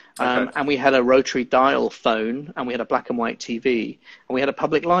 And we had a rotary dial phone, and we had a black and white TV, and we had a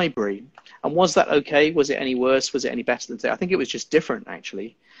public library. And was that okay? Was it any worse? Was it any better than today? I think it was just different,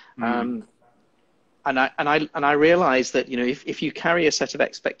 actually. And I realized that, if you carry a set of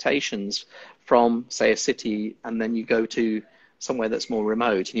expectations from, say, a city, and then you go to somewhere that's more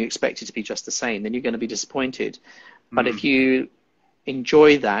remote and you expect it to be just the same, then you're going to be disappointed. But if you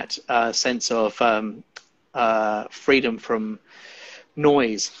enjoy that sense of freedom from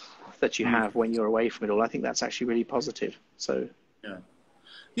noise that you have when you're away from it all, I think that's actually really positive. So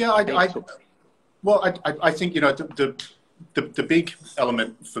I think the big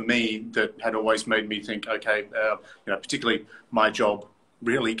element for me that had always made me think, okay, particularly my job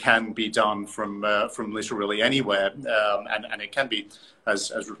really can be done from literally anywhere, and it can be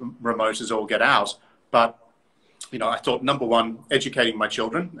as remote as all get out. But I thought, number one, educating my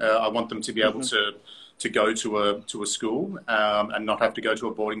children. I want them to be able to go to a school and not have to go to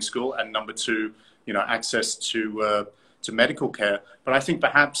a boarding school. And number two, access to medical care. But I think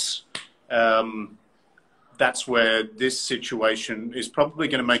perhaps that's where this situation is probably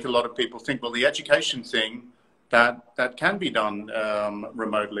going to make a lot of people think, well, the education thing, that can be done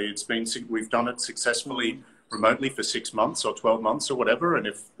remotely. We've done it successfully remotely for 6 months or 12 months or whatever. And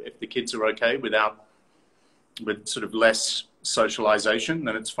if the kids are okay with sort of less socialization,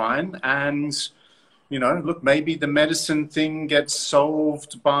 then it's fine. And, look, maybe the medicine thing gets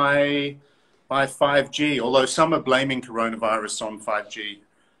solved by 5G, although some are blaming coronavirus on 5G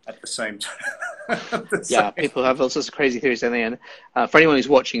at the same time. People have all sorts of crazy theories. And for anyone who's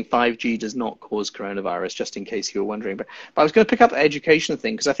watching, 5G does not cause coronavirus, just in case you were wondering. But I was going to pick up the education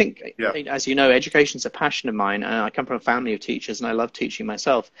thing, because I think, as you know, education is a passion of mine. I come from a family of teachers, and I love teaching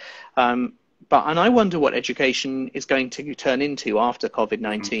myself. And I wonder what education is going to turn into after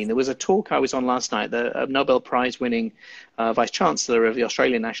COVID-19. There was a talk I was on last night. The Nobel Prize-winning Vice Chancellor of the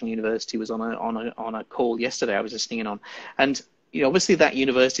Australian National University was on a call yesterday. I was listening in on, and obviously that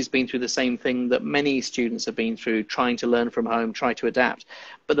university has been through the same thing that many students have been through, trying to learn from home, try to adapt.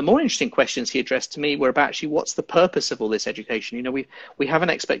 But the more interesting questions he addressed to me were about actually what's the purpose of all this education. We have an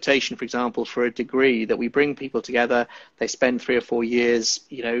expectation, for example, for a degree that we bring people together, they spend 3 or 4 years,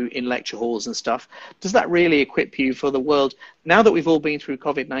 in lecture halls and stuff. Does that really equip you for the world? Now that we've all been through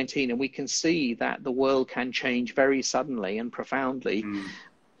COVID-19 and we can see that the world can change very suddenly and profoundly,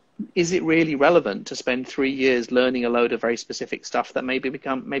 is it really relevant to spend 3 years learning a load of very specific stuff that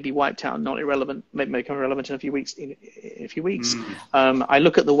maybe wiped out, not irrelevant, may become irrelevant in a few weeks? I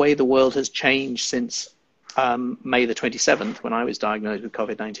look at the way the world has changed since May the 27th, when I was diagnosed with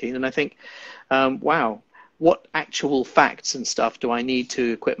COVID-19, and I think, wow, what actual facts and stuff do I need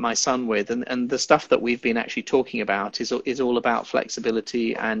to equip my son with? And the stuff that we've been actually talking about is all about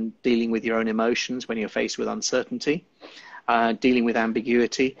flexibility and dealing with your own emotions when you're faced with uncertainty. Dealing with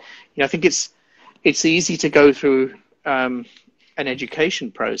ambiguity. I think it's easy to go through an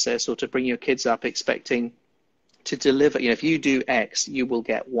education process or to bring your kids up expecting to deliver. If you do X, you will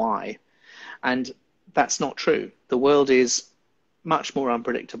get Y. And that's not true. The world is much more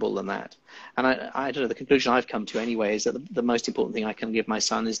unpredictable than that. And I don't know, the conclusion I've come to anyway is that the most important thing I can give my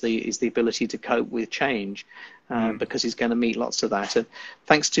son is the ability to cope with change, because he's going to meet lots of that. And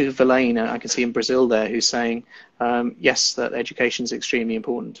thanks to Verlaine, I can see in Brazil there, who's saying, yes, that education is extremely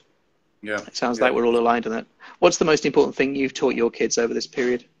important. Yeah, it sounds like we're all aligned on that. What's the most important thing you've taught your kids over this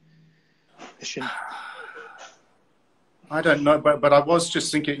period, Christian? I don't know, but I was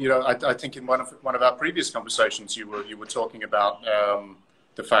just thinking, I think in one of our previous conversations, you were talking about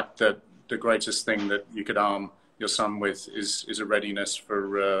the fact that the greatest thing that you could arm your son with is a readiness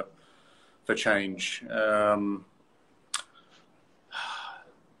for change.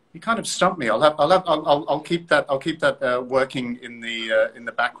 You kind of stumped me. I'll keep that working in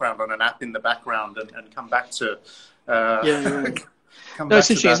the background, on an app in the background, and come back to come No, back it's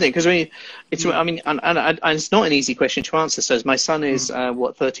to interesting, isn't that. it? Because I mean, it's I mean, and it's not an easy question to answer. So my son is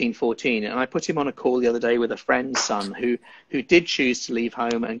what 13, 14, and I put him on a call the other day with a friend's son who did choose to leave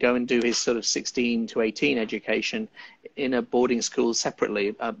home and go and do his sort of 16 to 18 education in a boarding school separately,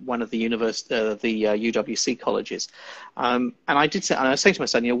 one of the UWC colleges. And I did say, and I was saying to my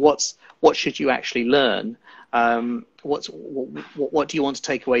son, you know, what should you actually learn? What do you want to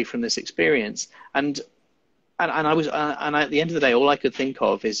take away from this experience? And I was, and at the end of the day, all I could think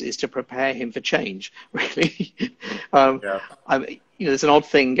of is to prepare him for change. Really, Yeah. you know, there's an odd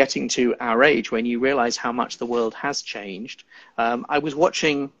thing getting to our age when you realise how much the world has changed. I was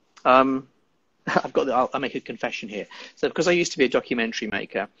watching. I'll make a confession here. So, because I used to be a documentary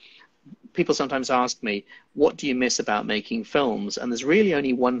maker, people sometimes ask me, what do you miss about making films? And there's really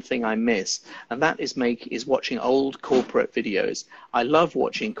only one thing I miss, and that is watching old corporate videos. I love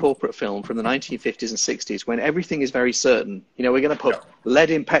watching corporate film from the 1950s and 60s when everything is very certain. You know, we're going to put lead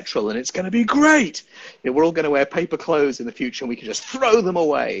in petrol and it's going to be great. You know, we're all going to wear paper clothes in the future and we can just throw them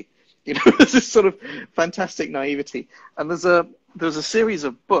away. You know, there's this sort of fantastic naivety. And there's a series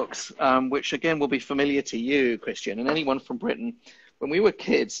of books, which again will be familiar to you, Christian, and anyone from Britain. When we were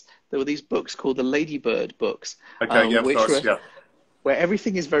kids, there were these books called the Ladybird books, Okay. Yeah. Of course. Yeah. where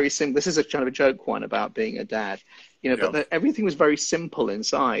everything is very simple. This is a kind of a joke one about being a dad, you know, but everything was very simple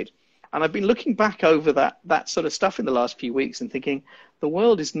inside. And I've been looking back over that sort of stuff in the last few weeks and thinking the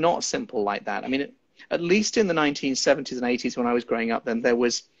world is not simple like that. I mean, at least in the 1970s and 80s when I was growing up, then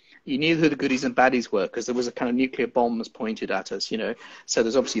you knew who the goodies and baddies were because there was a kind of nuclear bombs pointed at us, you know. So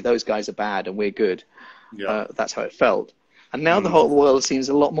there's obviously those guys are bad and we're good. Yeah. That's how it felt. And now the whole world seems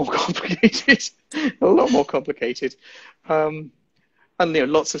a lot more complicated, a lot more complicated. And you know,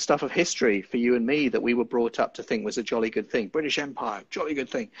 lots of stuff of history for you and me that we were brought up to think was a jolly good thing. British Empire, jolly good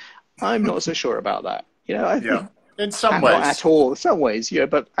thing. I'm not so sure about that. You know, I think in some ways. not at all. In some ways, yeah,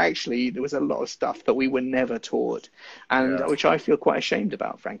 but actually there was a lot of stuff that we were never taught, and which I feel quite ashamed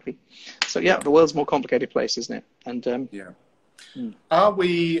about, frankly. So the world's a more complicated place, isn't it? And are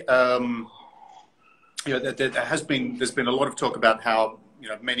we? You know, there's been a lot of talk about how, you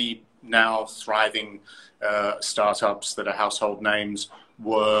know, many now thriving startups that are household names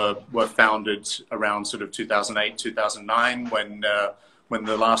were founded around sort of 2008, 2009 when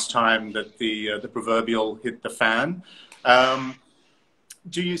the last time that the proverbial hit the fan.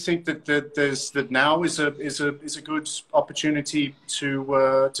 Do you think that now is a good opportunity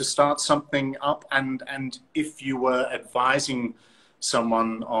to start something up? And if you were advising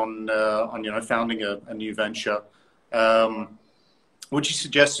someone on you know, founding a new venture, would you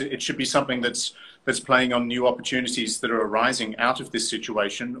suggest it should be something that's playing on new opportunities that are arising out of this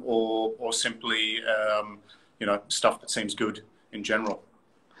situation, or simply you know, stuff that seems good in general?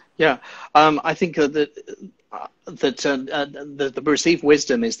 Yeah, I think that the perceived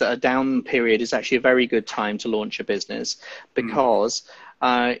wisdom is that a down period is actually a very good time to launch a business, because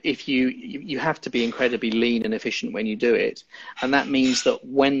if you have to be incredibly lean and efficient when you do it, and that means that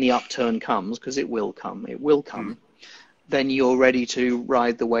when the upturn comes, because it will come, then you're ready to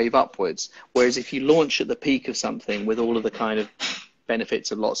ride the wave upwards. Whereas if you launch at the peak of something with all of the kind of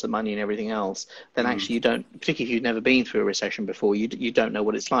benefits of lots of money and everything else, then actually you don't, particularly if you've never been through a recession before, you don't know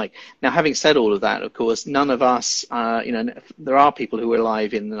what it's like. Now, having said all of that, of course, none of us, you know, there are people who were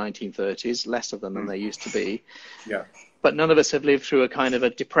alive in the 1930s, less of them than there used to be. Yeah. But none of us have lived through a kind of a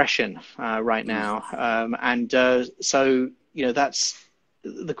depression right now. So, you know, that's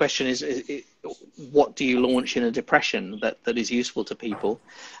the question is what do you launch in a depression that is useful to people?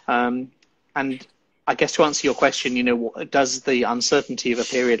 And I guess to answer your question, you know, does the uncertainty of a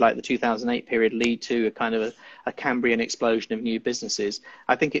period like the 2008 period lead to a kind of a Cambrian explosion of new businesses?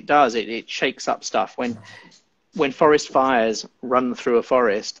 I think it does. It shakes up stuff. When forest fires run through a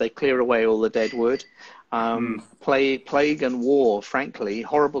forest, they clear away all the dead wood. Plague and war, frankly,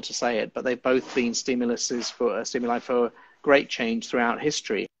 horrible to say it, but they've both been stimuli for great change throughout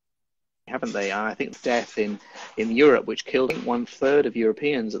history, haven't they? I think death in Europe, which killed 1/3 of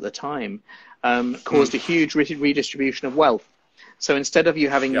Europeans at the time, caused a huge redistribution of wealth. So instead of you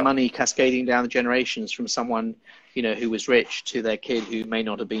having money cascading down the generations from someone, you know, who was rich to their kid who may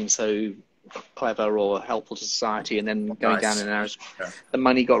not have been so clever or helpful to society, and then going down in arrows, the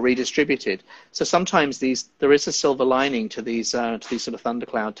money got redistributed. So sometimes there is a silver lining to these sort of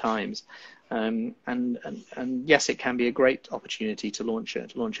thundercloud times, and yes, it can be a great opportunity to launch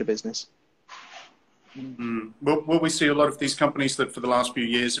a business. Will we see a lot of these companies that for the last few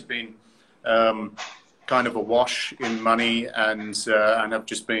years have been kind of awash in money and have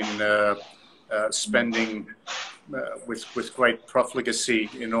just been spending with great profligacy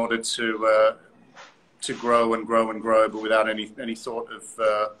in order to to grow and grow and grow, but without any thought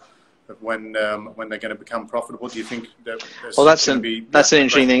of when they're going to become profitable? Do you think that there's Well, going to be? That's an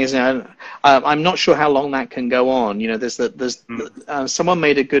interesting thing, isn't it? I'm not sure how long that can go on. You know, someone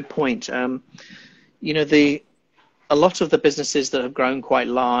made a good point. You know, a lot of the businesses that have grown quite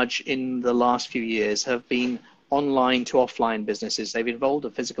large in the last few years have been online to offline businesses. They've involved a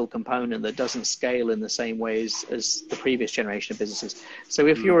physical component that doesn't scale in the same ways as the previous generation of businesses. So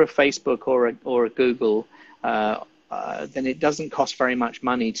if you're a Facebook or a Google, then it doesn't cost very much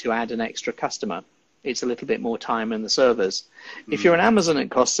money to add an extra customer. It's a little bit more time in the servers. If you're an Amazon, it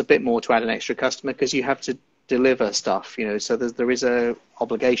costs a bit more to add an extra customer because you have to deliver stuff, you know, so there is a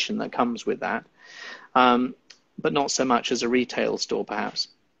obligation that comes with that, but not so much as a retail store perhaps.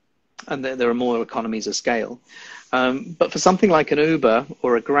 And there are more economies of scale. But for something like an Uber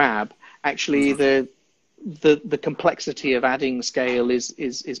or a Grab, actually the complexity of adding scale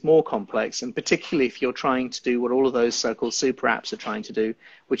is more complex, and particularly if you're trying to do what all of those so-called super apps are trying to do,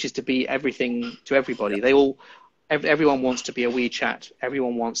 which is to be everything to everybody. Everyone wants to be a WeChat.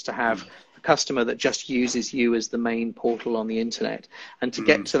 Everyone wants to have a customer that just uses you as the main portal on the internet. And to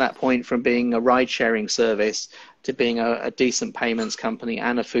get to that point from being a ride-sharing service to being a decent payments company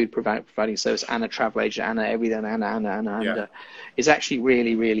and a food providing service and a travel agent and everything is actually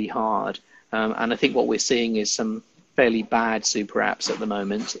really, really hard. And I think what we're seeing is some fairly bad super apps at the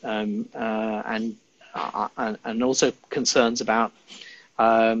moment, and also concerns about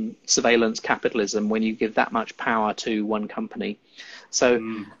surveillance capitalism when you give that much power to one company. So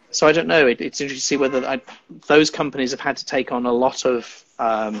I don't know. It's interesting to see whether those companies have had to take on a lot of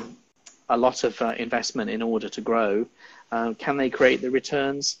investment in order to grow. Can they create the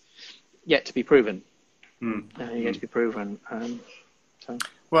returns? Yet to be proven. Yet to be proven.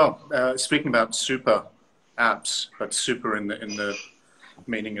 Well, speaking about super apps, but super in the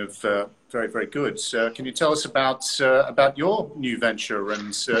meaning of very, very good. Can you tell us about your new venture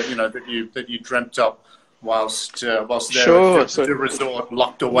and you know that you dreamt up whilst there Sure. at the resort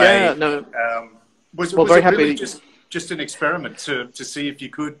locked away? Yeah, no. Was very it happy really just an experiment to see if you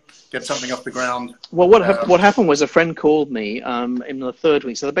could get something off the ground? Well, what happened was a friend called me in the third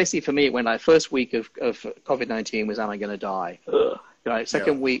week. So basically for me, it went like first week of COVID-19 was, am I going to die? Ugh. Right.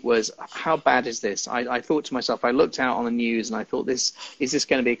 Second week was, how bad is this? I thought to myself, I looked out on the news and I thought, is this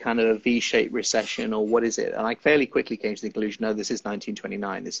going to be kind of a V-shaped recession or what is it? And I fairly quickly came to the conclusion, no, this is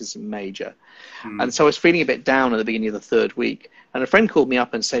 1929. This is major. And so I was feeling a bit down at the beginning of the third week. And a friend called me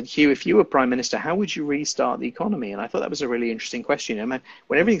up and said, Hugh, if you were Prime Minister, how would you restart the economy? And I thought that was a really interesting question. I mean,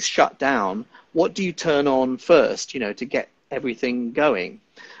 when everything's shut down, what do you turn on first, you know, to get everything going?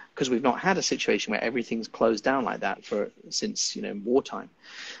 Because we've not had a situation where everything's closed down like that since, you know, wartime.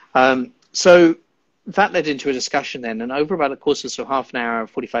 So that led into a discussion then, and over about a course of half an hour,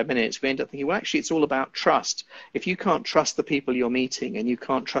 45 minutes, we ended up thinking, well, actually, it's all about trust. If you can't trust the people you're meeting and you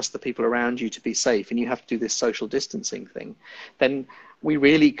can't trust the people around you to be safe, and you have to do this social distancing thing, then we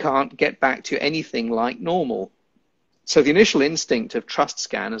really can't get back to anything like normal. So the initial instinct of Trust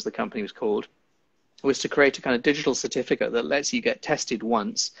Scan, as the company was called, was to create a kind of digital certificate that lets you get tested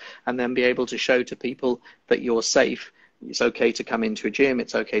once and then be able to show to people that you're safe. It's okay to come into a gym.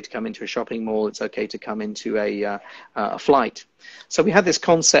 It's okay to come into a shopping mall. It's okay to come into a flight. So we had this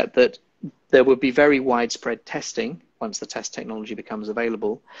concept that there would be very widespread testing once the test technology becomes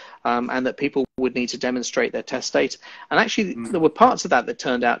available, and that people would need to demonstrate their test state. And actually, there were parts of that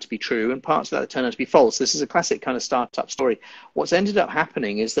turned out to be true and parts of that turned out to be false. This is a classic kind of startup story. What's ended up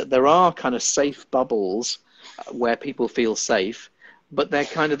happening is that there are kind of safe bubbles where people feel safe, but they're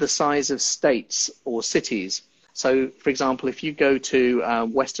kind of the size of states or cities. So, for example, if you go to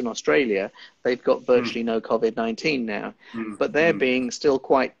Western Australia, they've got virtually no COVID-19 now, but they're being still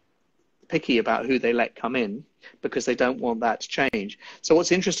quite picky about who they let come in because they don't want that to change. So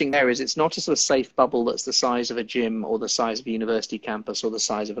what's interesting there is it's not a sort of safe bubble that's the size of a gym or the size of a university campus or the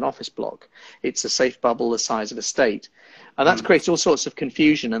size of an office block. It's a safe bubble the size of a state. And that's created all sorts of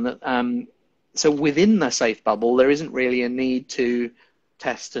confusion. And that, so within the safe bubble, there isn't really a need to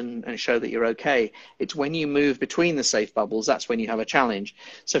test and show that you're okay. It's when you move between the safe bubbles, that's when you have a challenge.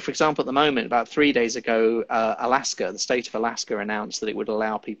 So for example, at the moment, about 3 days ago, Alaska, the state of Alaska announced that it would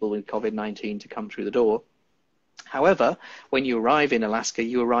allow people with COVID-19 to come through the door. However, when you arrive in Alaska,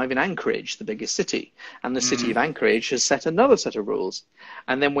 you arrive in Anchorage, the biggest city, and the city of Anchorage has set another set of rules.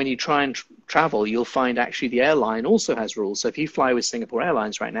 And then when you try and travel, you'll find actually the airline also has rules. So if you fly with Singapore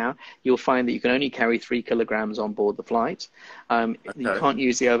Airlines right now, you'll find that you can only carry 3 kilograms on board the flight. You can't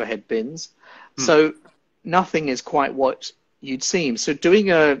use the overhead bins. So nothing is quite what you'd seem. So doing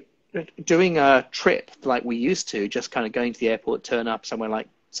a trip like we used to, just kind of going to the airport, turn up somewhere like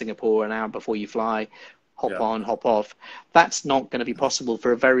Singapore an hour before you fly, hop Yeah. on, hop off. That's not going to be possible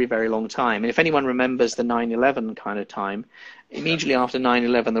for a very, very long time. And if anyone remembers the 9/11 kind of time, immediately after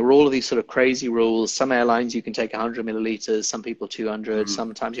 9/11, there were all of these sort of crazy rules. Some airlines you can take 100 milliliters, some people 200,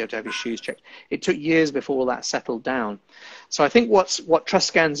 sometimes you have to have your shoes checked. It took years before all that settled down. So I think what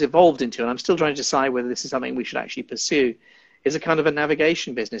TrustScan's evolved into, and I'm still trying to decide whether this is something we should actually pursue, is a kind of a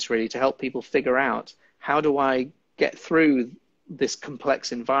navigation business, really, to help people figure out, how do I get through this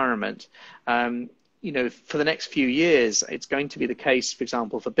complex environment? You know, for the next few years, it's going to be the case, for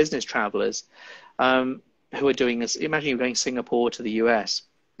example, for business travelers who are doing this. Imagine you're going Singapore to the US.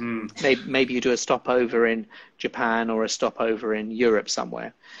 Maybe you do a stopover in Japan or a stopover in Europe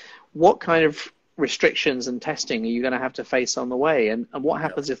somewhere. What kind of restrictions and testing are you going to have to face on the way? And what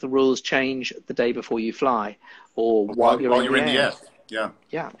happens if the rules change the day before you fly, or while you're in the air? Yeah.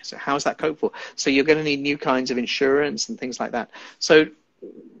 Yeah. So how is that coped for? So you're going to need new kinds of insurance and things like that. So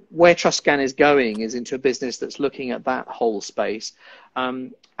where TrustScan is going is into a business that's looking at that whole space.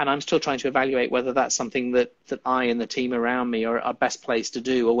 And I'm still trying to evaluate whether that's something that I and the team around me are best placed to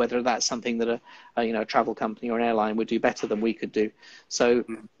do, or whether that's something that a travel company or an airline would do better than we could do. So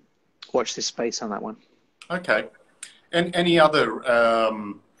watch this space on that one. Okay. And any other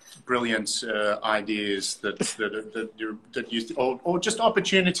brilliant ideas that you or just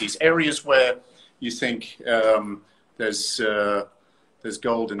opportunities, areas where you think there's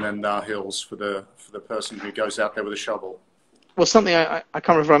gold, and then there are hills for the person who goes out there with a shovel? Well, something I can't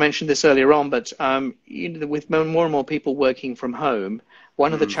remember if I mentioned this earlier on, but with more and more people working from home,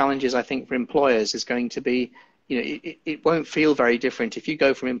 one of the challenges I think for employers is going to be, it won't feel very different if you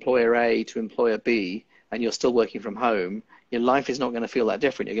go from employer A to employer B and you're still working from home. Your life is not going to feel that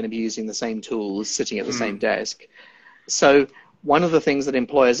different. You're going to be using the same tools, sitting at the same desk. So one of the things that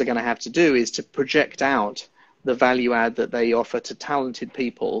employers are going to have to do is to project out the value add that they offer to talented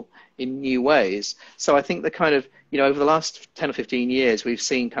people in new ways. So I think the kind of, over the last 10 or 15 years, we've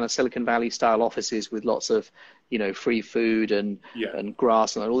seen kind of Silicon Valley style offices with lots of, free food and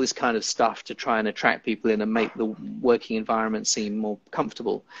grass and all this kind of stuff to try and attract people in and make the working environment seem more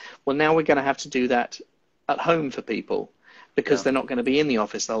comfortable. Well, now we're going to have to do that at home for people, because they're not going to be in the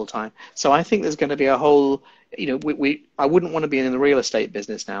office the whole time. So I think there's going to be a whole, I wouldn't want to be in the real estate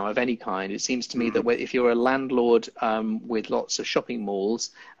business now of any kind. It seems to me that if you're a landlord with lots of shopping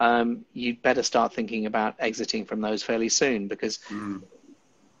malls, you'd better start thinking about exiting from those fairly soon, because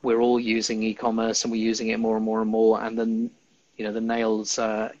we're all using e-commerce and we're using it more and more and more. And then, the nails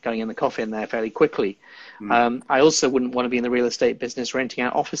going in the coffin there fairly quickly. I also wouldn't want to be in the real estate business renting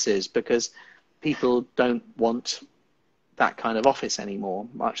out offices, because people don't want that kind of office anymore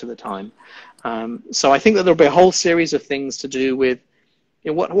much of the time. So I think that there'll be a whole series of things to do with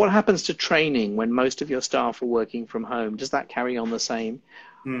what happens to training when most of your staff are working from home. Does that carry on the same?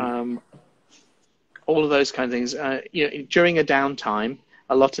 All of those kind of things. During a downtime,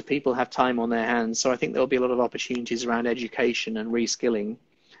 a lot of people have time on their hands. So I think there'll be a lot of opportunities around education and reskilling,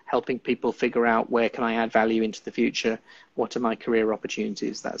 helping people figure out where can I add value into the future? What are my career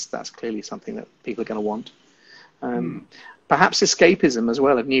opportunities? That's clearly something that people are going to want. Perhaps escapism as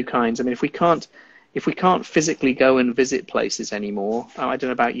well of new kinds. I mean, if we can't physically go and visit places anymore, I don't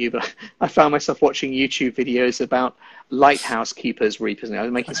know about you, but I found myself watching YouTube videos about lighthouse keepers repositioning. I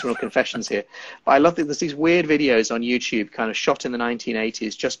was making some real confessions here, but I love that there's these weird videos on YouTube kind of shot in the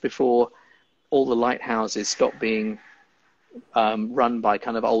 1980s, just before all the lighthouses stopped being run by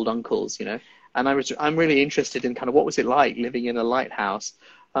kind of old uncles, And I'm really interested in kind of what was it like living in a lighthouse.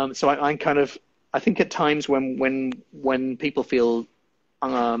 So I'm kind of, I think at times when people feel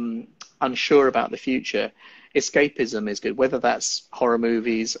unsure about the future, escapism is good, whether that's horror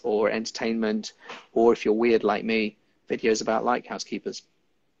movies or entertainment, or if you're weird like me, videos about lighthouse keepers.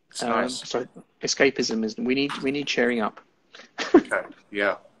 Nice. So escapism is, we need cheering up. Okay.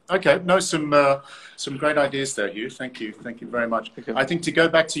 Yeah. Okay. No, some great ideas there, Hugh. Thank you very much. Okay. I think to go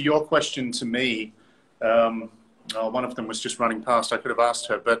back to your question to me, one of them was just running past. I could have asked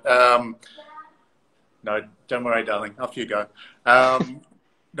her, but no, don't worry, darling. Off you go.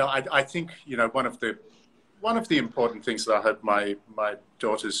 No, I think one of the important things that I hope my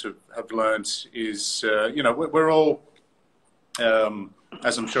daughters have learned is we're all,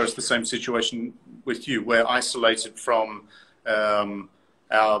 as I'm sure it's the same situation with you, we're isolated from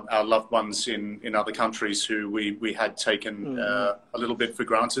our loved ones in other countries who we had taken a little bit for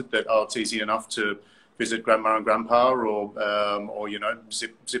granted, that it's easy enough to visit grandma and grandpa, or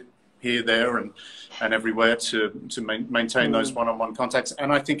zip here, there, and everywhere to maintain those one-on-one contacts.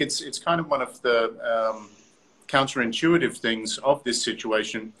 And I think it's kind of one of the counterintuitive things of this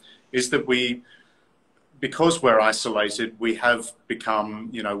situation is that because we're isolated, we have become,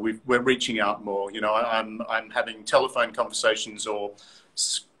 you know, we're reaching out more. You know, I'm having telephone conversations or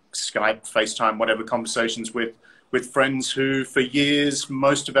Skype, FaceTime, whatever conversations with friends who, for years,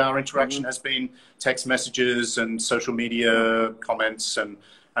 most of our interaction has been text messages and social media comments and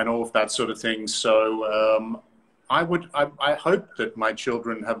all of that sort of thing. So I hope that my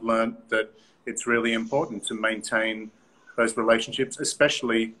children have learned that it's really important to maintain those relationships,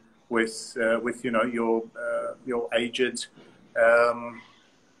 especially with you know, your aged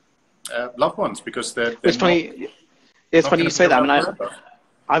loved ones, because they're It's funny. It's funny you say that. I mean, forever.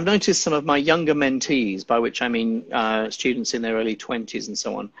 I've noticed some of my younger mentees, by which I mean students in their early 20s and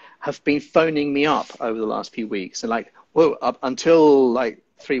so on, have been phoning me up over the last few weeks. And like, well, up until like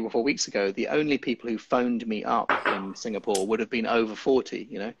 3 or 4 weeks ago, the only people who phoned me up in Singapore would have been over 40,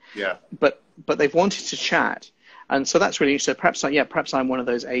 you know. Yeah. But they've wanted to chat. And so that's really interesting. Perhaps, yeah, perhaps I'm one of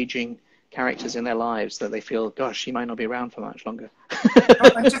those aging characters in their lives that they feel, gosh, she might not be around for much longer.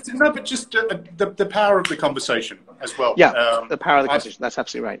 But just the power of the conversation as well. Yeah, the power of the conversation. That's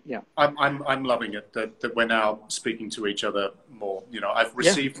absolutely right. Yeah, I'm loving it that we're now speaking to each other more. You know, I've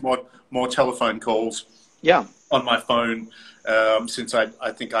received more telephone calls. Yeah. On my phone since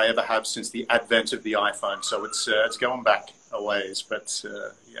I think I ever have since the advent of the iPhone. So it's going back a ways, but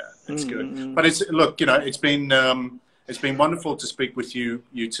yeah, it's good. But look, you know, it's been wonderful to speak with you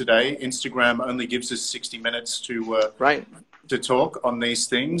today. Instagram only gives us 60 minutes to talk on these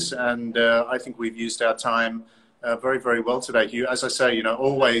things, and I think we've used our time very, very well today, Hugh. As I say, you know,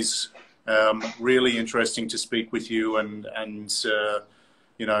 always really interesting to speak with you, and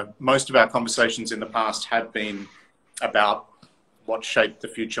you know, most of our conversations in the past have been about what shape the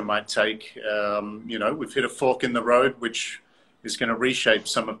future might take. You know, we've hit a fork in the road, which is going to reshape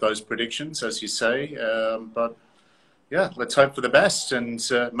some of those predictions, as you say. But yeah, let's hope for the best and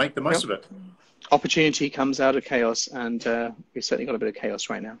make the most of it. Opportunity comes out of chaos, and we've certainly got a bit of chaos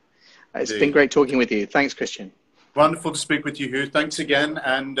right now. It's been great talking with you. Thanks, Christian. Wonderful to speak with you, Hugh. Thanks again,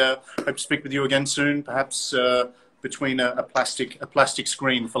 and hope to speak with you again soon, perhaps between a plastic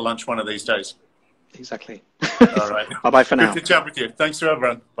screen for lunch one of these days. Exactly. All right. Bye-bye for now. Good to chat with you. Thanks to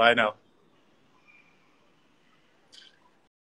everyone. Bye now.